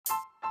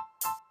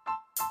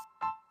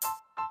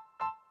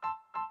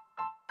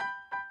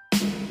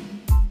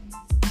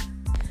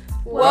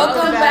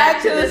Welcome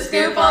back to the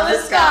Scoop on the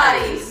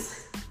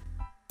Scotties.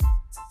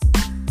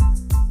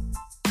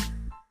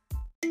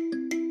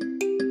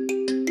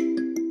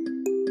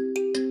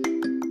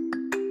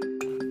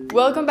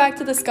 Welcome back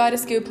to the Scotty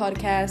Scoop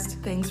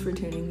podcast. Thanks for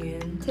tuning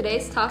in.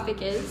 Today's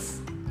topic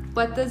is,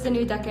 what does the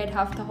new decade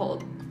have to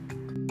hold?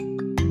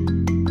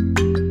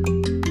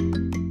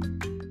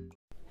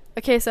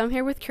 Okay, so I'm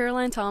here with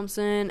Caroline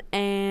Thompson,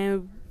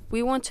 and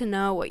we want to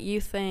know what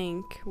you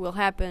think will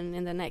happen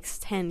in the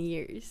next 10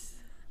 years.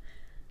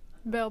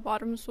 Bell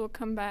bottoms will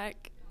come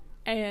back,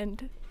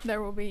 and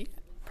there will be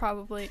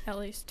probably at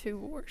least 2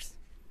 wars.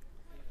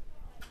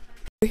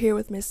 We're here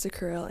with Mr.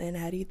 Curl, and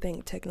how do you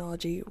think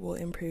technology will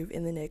improve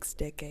in the next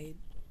decade?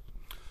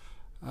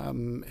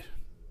 In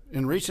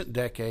recent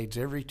decades,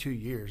 every 2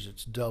 years,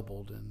 it's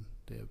doubled in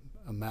the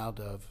amount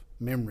of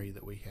memory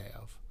that we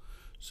have.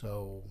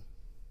 So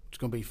it's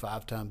going to be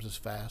 5 times as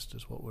fast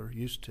as what we're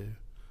used to.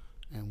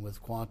 And with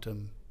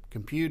quantum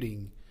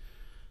computing,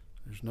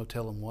 there's no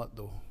telling what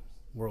the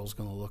world's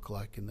going to look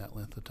like in that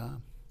length of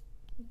time.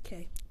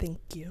 Okay, thank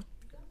you.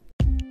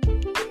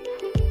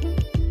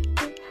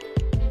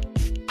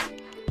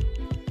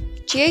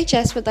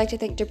 GHS would like to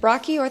thank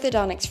DeBrocki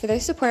Orthodontics for their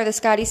support of the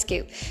Scotty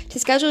Scoop. To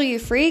schedule your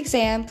free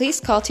exam, please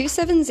call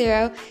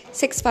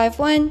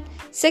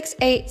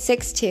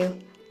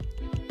 270-651-6862.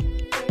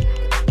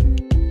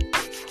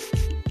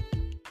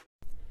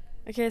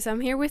 Okay, so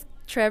I'm here with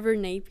Trevor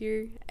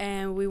Napier,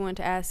 and we want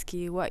to ask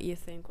you what you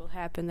think will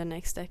happen the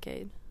next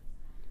decade.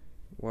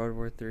 World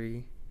War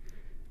III,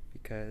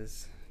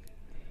 because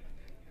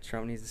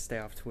Trump needs to stay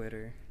off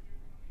Twitter.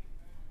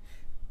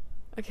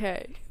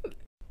 Okay,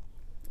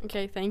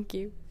 thank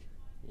you.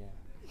 Yeah.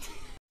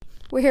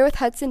 We're here with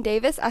Hudson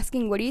Davis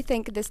asking, what do you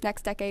think this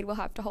next decade will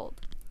have to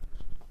hold?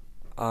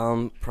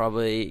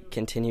 Probably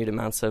continued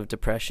amounts of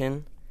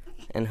depression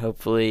and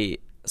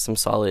hopefully some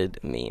solid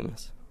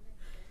memes.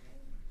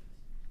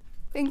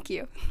 Thank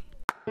you.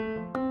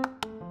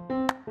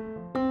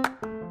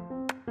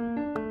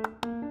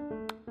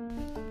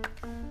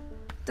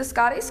 The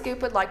Scotty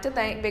Scoop would like to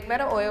thank Big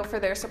Meadow Oil for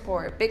their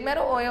support. Big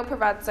Meadow Oil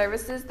provides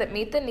services that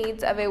meet the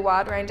needs of a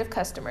wide range of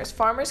customers: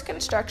 farmers,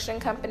 construction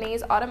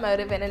companies,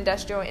 automotive, and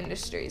industrial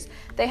industries.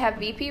 They have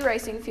VP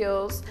Racing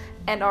Fuels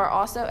and are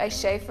also a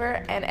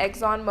Schaefer and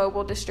Exxon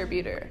Mobil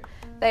distributor.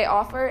 They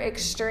offer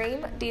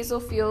extreme diesel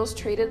fuels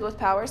treated with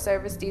Power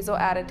Service diesel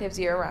additives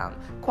year-round.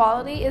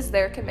 Quality is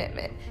their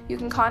commitment. You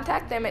can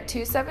contact them at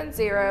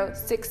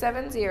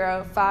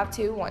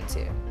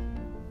 270-670-5212.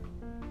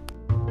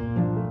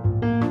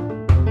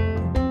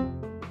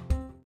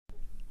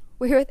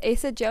 We're here with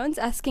Asa Jones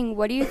asking,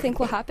 what do you think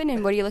will happen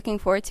and what are you looking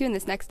forward to in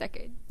this next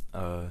decade?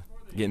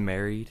 Getting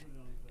married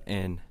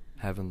and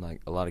having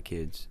a lot of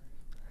kids.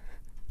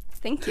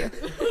 Thank you.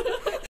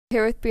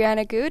 Here with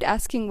Brianna Good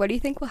asking, what do you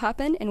think will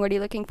happen and what are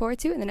you looking forward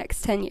to in the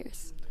next 10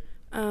 years?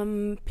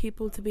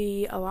 People to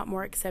be a lot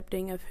more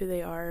accepting of who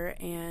they are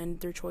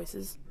and their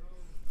choices.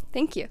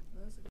 Thank you.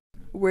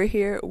 We're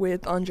here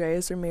with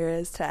Andreas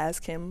Ramirez to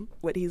ask him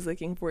what he's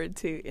looking forward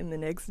to in the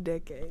next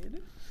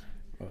decade.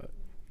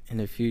 In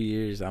a few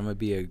years, I'm going to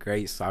be a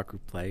great soccer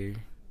player.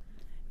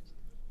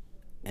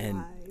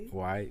 And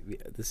why?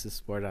 This is a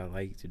sport I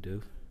like to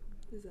do.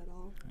 Is that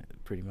all?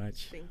 Pretty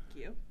much. Thank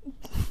you.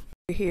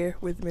 We're here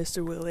with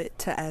Mr. Willett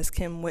to ask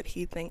him what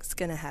he thinks is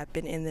going to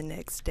happen in the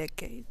next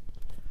decade.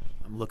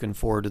 I'm looking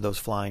forward to those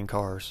flying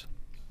cars.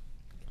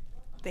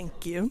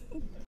 Thank you.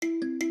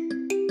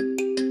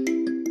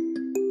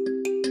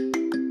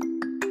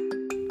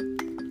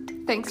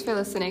 Thanks for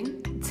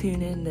listening.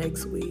 Tune in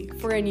next week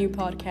for a new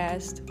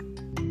podcast.